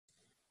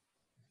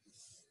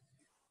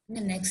The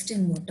next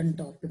important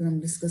topic we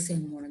discuss is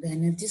the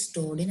energy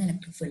stored in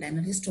electric field.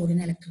 Energy stored in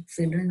electric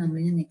field is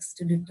next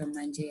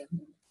determine.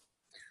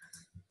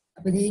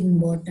 This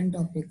important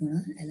topic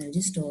is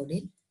energy stored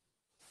in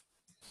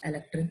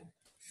electric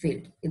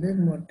field. This is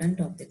important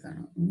topic.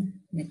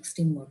 Next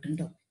important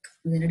topic.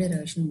 This is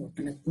derivation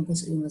important.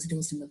 University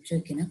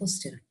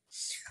question.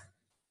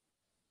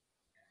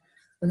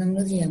 So,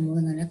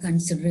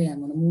 consider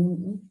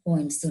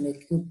points,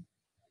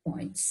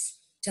 points.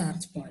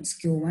 Charge points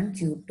Q1,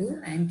 Q2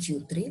 and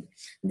Q3.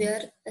 They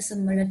are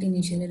assembled at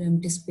initial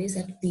empty space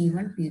at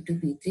P1, P2,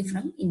 P3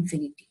 from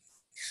infinity.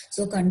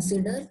 So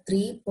consider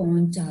 3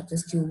 point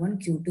charges Q1,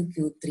 Q2,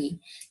 Q3.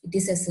 It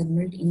is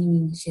assembled in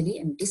initially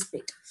empty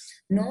space.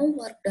 No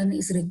work done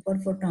is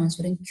required for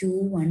transferring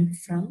Q1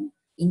 from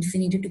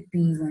infinity to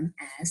P1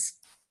 as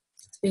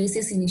space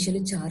is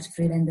initially charge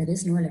free and there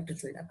is no electric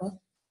field.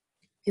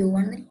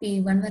 Q1 and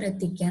P1 were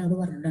എത്തിക്കാൻ ഒരു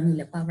work done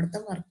ഇല്ല. അപ്പോൾ അവിടുത്തെ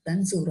work done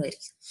 0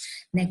 ആയിരിക്കും.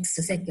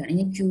 Next second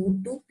ഇനി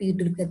Q2 P2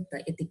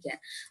 എത്തിക്കാൻ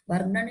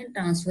work done in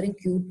transferring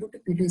Q2 to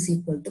P2 is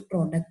equal to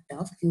product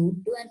of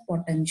Q2 and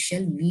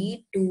potential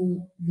V2,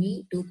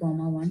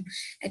 1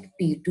 at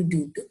P2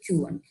 due to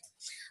Q1.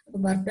 അപ്പോൾ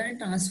work done in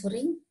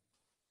transferring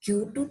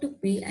Q2 to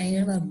P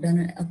അതിന് work done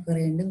occur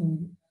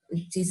ചെയ്യുന്നുണ്ട്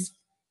which is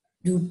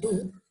due to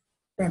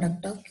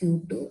product of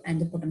Q2 and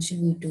the potential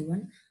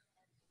V21.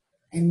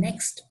 And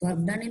next, work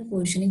done in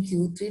positioning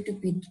Q3 to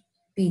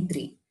P3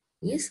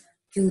 is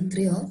Q3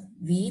 of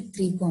V3,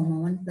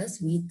 1 plus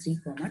V3,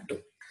 2.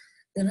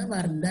 Then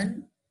work done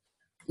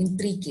in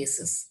 3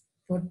 cases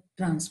for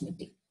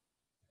transmitting.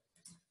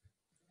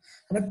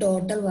 Our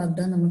total work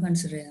done we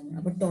consider.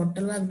 Our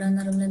total work done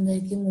is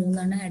 3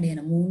 add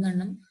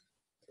cheyana.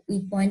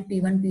 3 point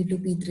P1, P2,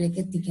 P3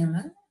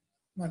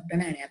 work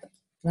done add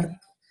work.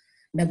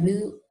 W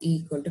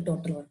equal to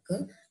total work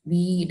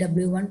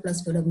W1 plus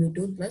W2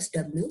 plus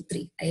W3.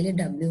 Aile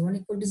W1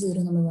 equal to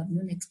 0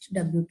 next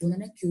W2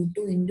 Q2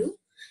 into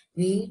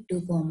V2,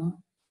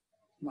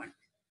 1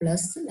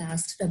 plus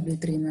last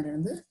W3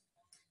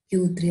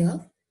 Q3 of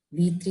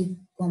V3,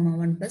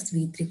 1 plus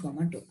V3,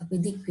 2. Up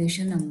the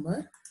equation number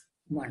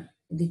 1.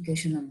 The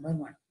equation number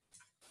 1.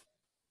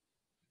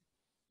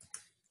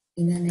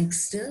 In the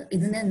next, this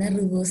is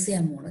reverse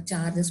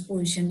charges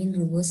positioned in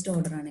reversed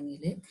order.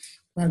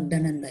 Work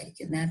done and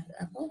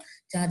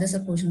charges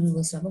are positioned in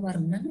reverse order.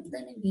 Work done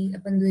then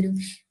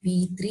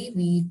V3,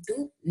 V2,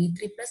 V3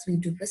 plus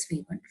V2 plus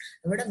V1.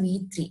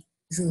 V3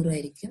 0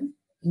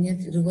 in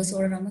reverse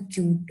order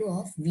Q2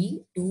 of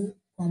V2,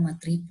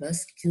 3 plus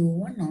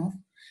Q1 of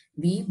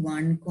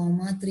V1,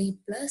 3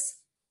 plus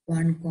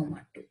 1,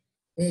 2.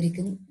 There you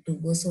can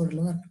reverse order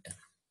work done.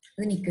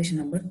 Then equation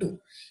number 2.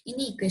 In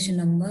equation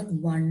number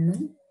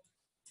 1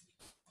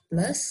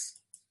 plus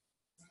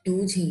 2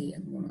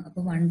 ചെയ്യാൻ പോകുന്നു.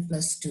 അപ്പോൾ 1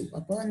 plus 2.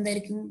 അപ്പോൾ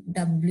എന്തായിരിക്കും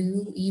W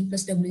E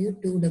plus W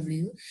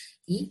 2W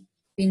E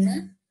പിന്നെ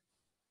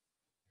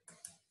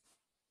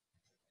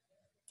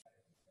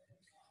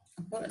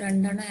അപ്പോൾ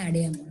രണ്ടെണ്ണം add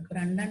ചെയ്യാൻ പോകുന്നു. അപ്പോൾ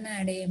രണ്ടെണ്ണം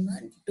ആഡ് ചെയ്യുമ്പോൾ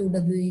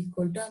 2W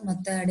equal to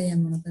മൊത്തം ആഡ് ചെയ്യാൻ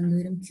പോകുന്നു. അപ്പോൾ എന്ത്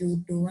വരും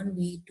Q21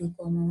 V2,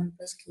 1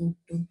 plus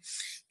Q2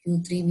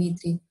 Q3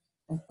 V3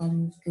 from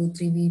Q3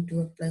 V2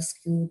 plus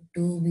Q2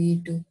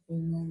 V2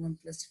 1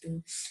 plus 2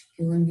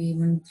 Q1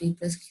 V1 3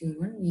 plus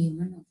Q1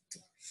 V1 of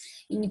 2.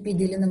 ഇനിയിപ്പോൾ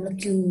ഇതിൽ നമ്മൾ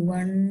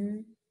Q1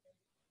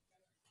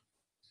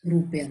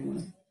 ഗ്രൂപ്പ് ചെയ്യാൻ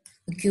പോകുന്നത്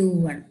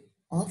Q1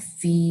 of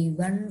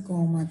V1,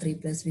 3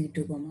 plus V2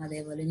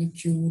 അതേപോലെ ഇനി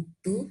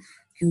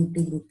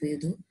Q2 ഗ്രൂപ്പ്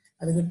ചെയ്തു.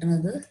 അത്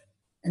കിട്ടുന്നത്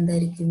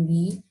എന്തായിരിക്കും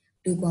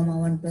V2,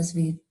 1 plus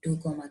V2,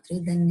 3.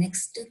 Then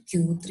next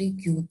Q3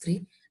 group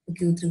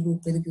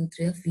ചെയ്ത് Q3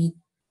 of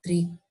V3,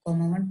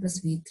 1 plus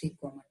V3,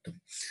 2.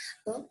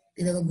 അപ്പോൾ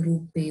ഇതൊക്കെ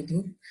ഗ്രൂപ്പ് ചെയ്തു.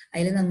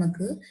 അതിൽ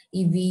നമുക്ക്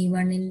ഈ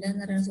V1 എന്ന്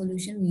പറയുന്ന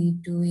സൊല്യൂഷൻ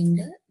V2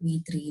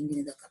 V3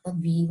 ഇതൊക്കെ. അപ്പൊ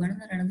V1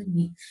 എന്ന് പറയുന്നത്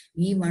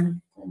V1,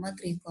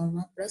 3,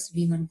 plus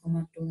V1, 2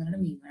 എന്ന്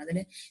പറയുന്നത് V1. അതിൽ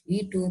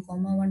V2,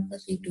 1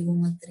 plus V2,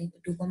 3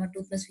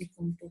 2, plus V2,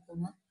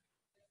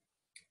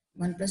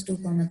 1 plus 2,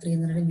 3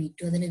 എന്ന് പറയുന്നത് V2.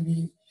 അതിൽ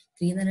V3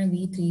 എന്ന് പറയുന്നത്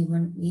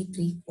V3,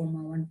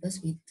 1 plus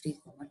V3,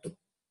 2.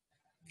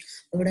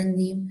 ഇവിടെ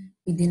എന്ത് ചെയ്യും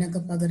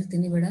ഇതിനൊക്കെ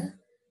പകരത്തിന് ഇവിടെ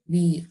V.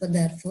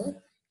 Therefore,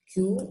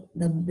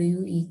 QW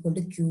equal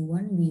to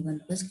Q1 V1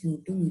 plus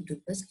Q2 V2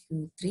 plus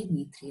Q3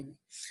 V3.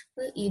 So,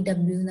 E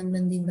W number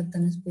in the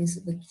space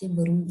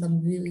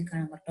W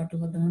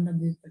total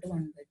W equal to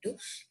 1 by 2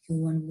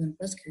 Q1 V1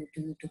 plus Q2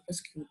 V2 plus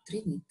Q3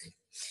 V3.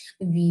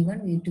 V1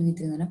 V2 V3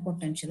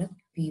 potential of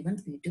P1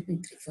 P2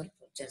 P3 for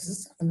processes.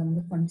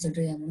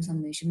 Consider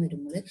summation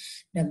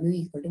W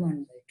equal to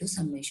 1 by 2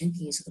 summation K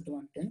is equal to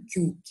 1 to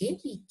QK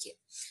PK.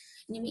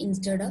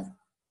 Instead of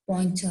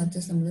point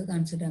charges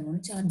consider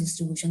charge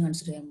distribution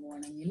consider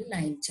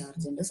line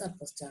charge and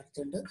surface charge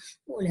and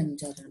volume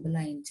charge and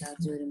line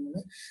charge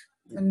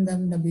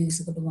W is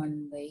equal to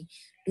 1 by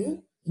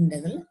 2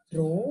 integral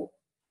rho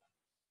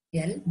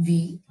L V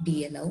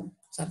dl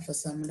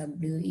surface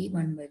W E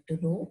 1 by 2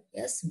 rho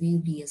S V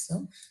ds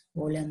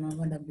volume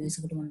W is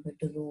equal to 1 by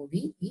 2 rho V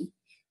E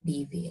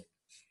dv.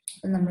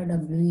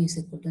 W is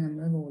equal to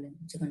volume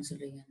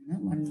consider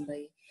 1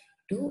 by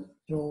 2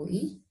 rho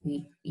E V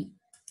E.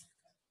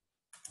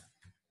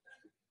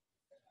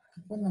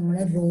 അപ്പോൾ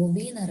നമ്മളെ raw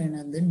V എന്ന്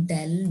പറയുന്നത്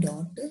del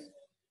dot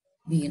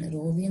V ആണ്.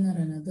 Raw V എന്ന്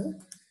പറയുന്നത്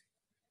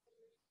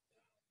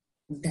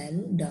del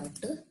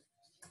dot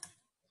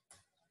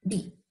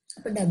D.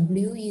 അപ്പൊ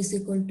W is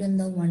equal to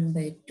എന്താ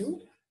 1/2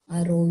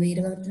 ആ റോ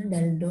വിയുടെ ഭാഗത്തിന്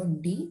del dot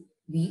D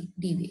V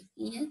D V.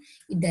 ഇനി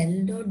ഈ ഡെൽ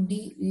ഡോട്ട്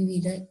ഡി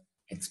വിയുടെ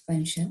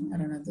എക്സ്പാൻഷൻ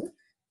പറയുന്നത്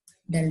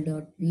del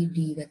dot V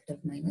D vector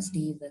minus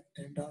D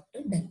vector dot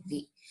del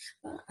V.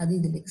 അത്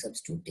ഇതിലേക്ക്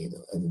സബ്സ്റ്റിറ്റ്യൂട്ട് ചെയ്തു.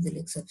 അത്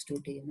ഇതിലേക്ക്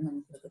സബ്സ്റ്റിറ്റ്യൂട്ട് ചെയ്യുമ്പോൾ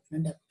നമുക്ക് കിട്ടുന്ന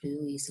ഡബ്ല്യു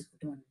ഈസ് ഈക്വൽ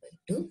ടു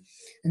 1/2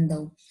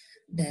 എന്താവും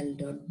del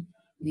dot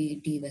V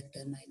D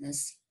vector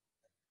minus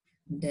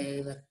D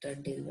vector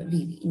D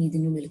V. ഇനി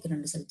ഇതിനുള്ളിലേക്ക്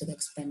രണ്ട് സ്ഥലത്തേക്ക്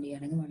എക്സ്പാൻഡ്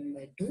ചെയ്യുകയാണെങ്കിൽ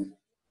 1/2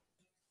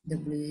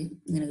 ഡബ്ല്യു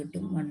ഇങ്ങനെ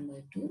കിട്ടും.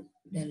 1/2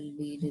 del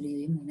V D V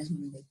minus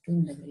 1/2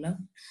 integral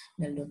of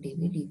del dot D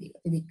V D V.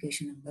 അപ്പോൾ ഇത്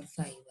ഇക്വേഷൻ നമ്പർ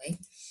 5 ആയി.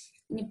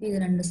 ഇനിയിപ്പോൾ ഇത്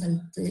രണ്ട്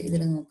സ്ഥലത്ത്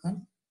ഇതിൽ നോക്കാം.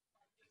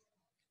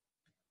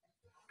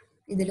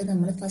 ഇതിൽ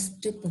നമ്മൾ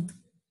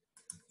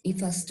ഈ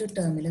ഫസ്റ്റ്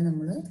ടേമിൽ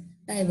നമ്മൾ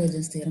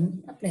ഡൈവേർജൻസ് തിയറം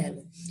അപ്ലൈ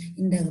ആകും.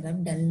 Integral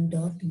of del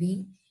dot V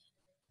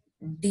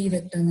D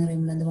vector എന്ന്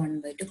പറയുമ്പോൾ അത്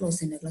 1/2 close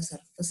integral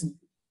surface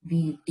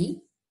V D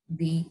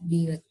V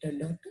D vector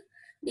dot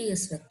D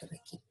S vector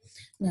ആക്കി.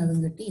 ഇനി അതും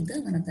കിട്ടി. ഇത്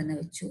അങ്ങനെ തന്നെ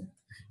വെച്ചു.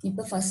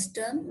 ഇപ്പൊ ഫസ്റ്റ്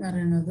ടേം എന്ന്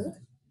പറയുന്നത്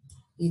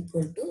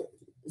equal to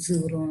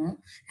 0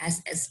 as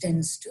S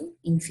tense to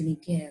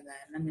infinity ആയ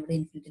കാരണം ഇവിടെ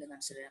ഇൻഫിനിറ്റിയിൽ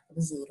കൺസിഡർ ചെയ്യാം.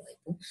 അപ്പോൾ 0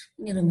 ആയിപ്പോ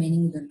ഇനി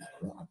റിമൈനിങ് ഇത്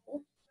ഉണ്ടാവുള്ളൂ. അപ്പോൾ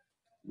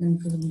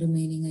നമുക്ക്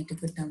റിമൈനിങ് ആയിട്ട്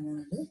കിട്ടാൻ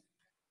പോകുന്നത്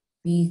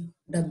വി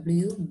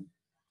ഡബ്ല്യു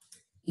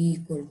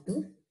ഈക്വൽ ടു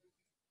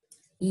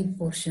ഈ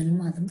പോർഷൻ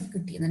മാത്രം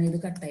കിട്ടി. എന്നാൽ ഇത്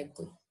കട്ടായി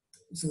പോയി,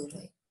 0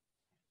 ആയി.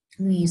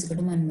 V is equal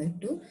to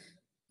 1/2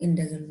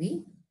 integral V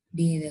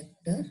D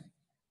vector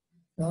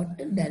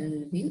dot del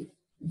V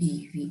D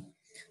V.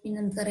 പിന്നെ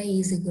നമുക്കറിയാം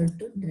is equal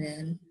to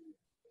del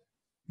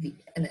V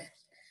അല്ലെ.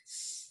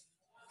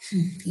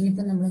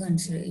 ഇനിയിപ്പോ നമ്മൾ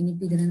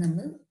ഇനിയിപ്പോ ഇതിനെ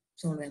നമ്മൾ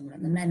സോൾവ് ചെയ്യാൻ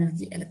പോകണം. നമ്മൾ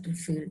എനർജി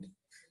ഇലക്ട്രിക് ഫീൽഡ്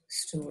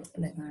സ്റ്റോർ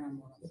അല്ലെ കാണാൻ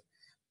പോകുന്നത്.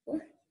 അപ്പോൾ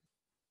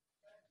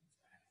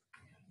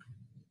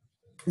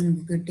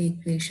നമുക്ക് കിട്ടിയ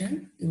ഇക്വേഷൻ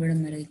ഇവിടെ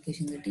വരെ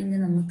ഇക്വേഷൻ കിട്ടി. ഇനി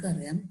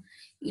നമുക്കറിയാം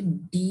ഈ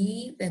D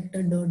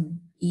vector dot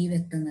E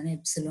vector എന്ന് പറഞ്ഞാൽ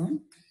എപ്സിലോൺ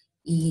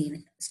ഇ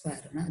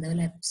സ്ക്വയർ ആണ്.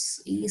 അതേപോലെ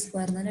ഇ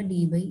സ്ക്വയർ എന്ന് പറഞ്ഞാൽ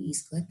ഡി ബൈ ഇ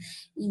സ്ക്വയർ.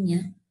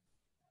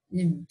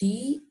 ഇനി D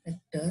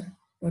vector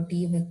dot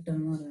E vector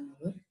എന്ന്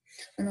പറയുന്നത്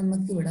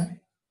നമുക്കിവിടെ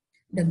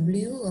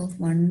ഡബ്ല്യു ഓഫ്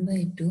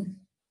 1/2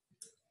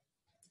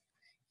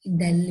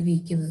 ഡെൽ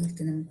വിക്ക്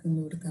പകർത്തി നമുക്ക്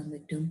കൊടുക്കാൻ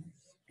പറ്റും.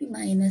 ഈ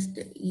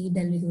മൈനസ് ഈ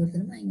ഡെൽ വിക്ക് പകർത്തി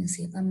മൈനസ്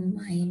ചെയ്യാം. അപ്പം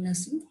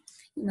മൈനസും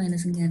ഈ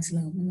മൈനസും ക്യാൻസൽ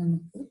ആകുമ്പോൾ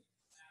നമുക്ക്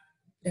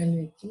ഡെൽ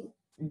വിക്ക്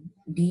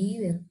D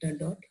vector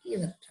dot E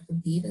vector. അപ്പൊ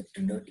D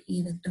vector dot E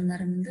vector എന്ന്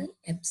പറയുന്നത്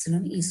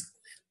എപ്സിലോൺ ഇ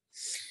സ്ക്വയർ.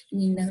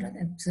 ഇനി ഇന്റഗ്രൽ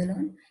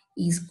എപ്സിലോൺ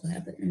ഇ സ്ക്വയർ.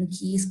 അപ്പൊ നമുക്ക്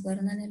ഇ സ്ക്വയർ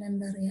എന്ന് പറഞ്ഞാൽ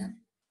എന്താ പറയാ,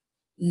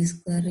 E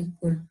square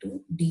equal to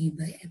D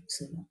by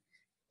epsilon.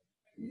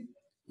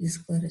 E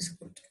square is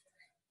equal to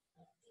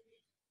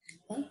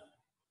അപ്പൊ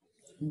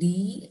D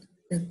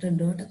vector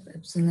dot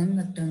epsilon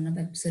vector ആണ്.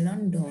 അപ്പൊ എപ്സിലോൺ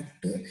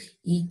ഡോട്ട്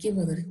ഇക്ക്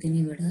പകരത്തിന്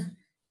ഇവിടെ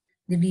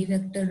ഇത് ഡി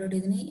വെക്ടർ ഡോട്ട്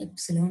ഇതിന്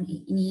എപ്സിലോൺ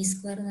ഇനി ഇ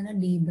സ്ക്വയർ എന്ന് പറഞ്ഞാൽ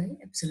ഡി ബൈ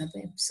എപ്സിലോൺ. അപ്പൊ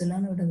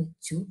എപ്സിലോൺ ഇവിടെ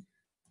വെച്ചു.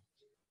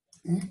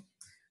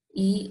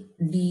 ഈ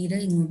ഡിയുടെ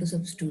ഇങ്ങോട്ട്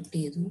സബ്സ്റ്റിറ്റ്യൂട്ട്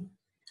ചെയ്തു.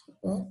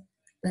 അപ്പോൾ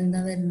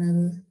എന്താ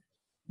വരുന്നത്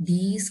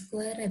ഡി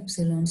സ്ക്വയർ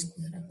എപ്സിലോൺ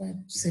സ്ക്വയർ. അപ്പൊ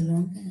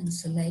എപ്സിലോൺ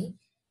ക്യാൻസലായി,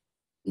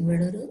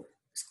 ഇവിടെ ഒരു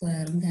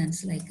സ്ക്വയറും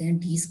ക്യാൻസൽ ആയി കഴിഞ്ഞാൽ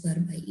ഡി സ്ക്വയർ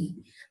ബൈ ഇ.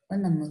 അപ്പൊ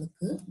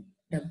നമ്മൾക്ക്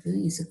W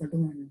is equal to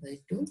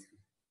 1/2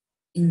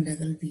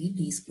 integral V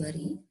D square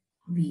E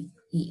V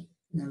E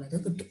എന്നുള്ളത്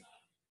കിട്ടും.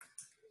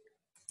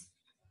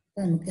 അപ്പൊ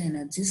നമുക്ക്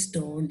എനർജി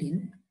സ്റ്റോർഡ് ഇൻ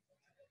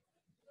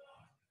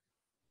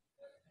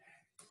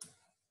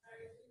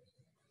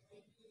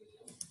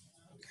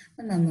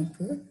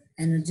നമുക്ക്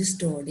energy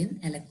stored in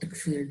electric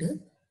field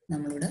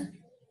നമ്മളിവിടെ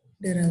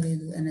ഡിറൈവ്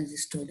ചെയ്തു. Energy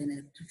stored in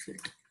electric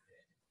field.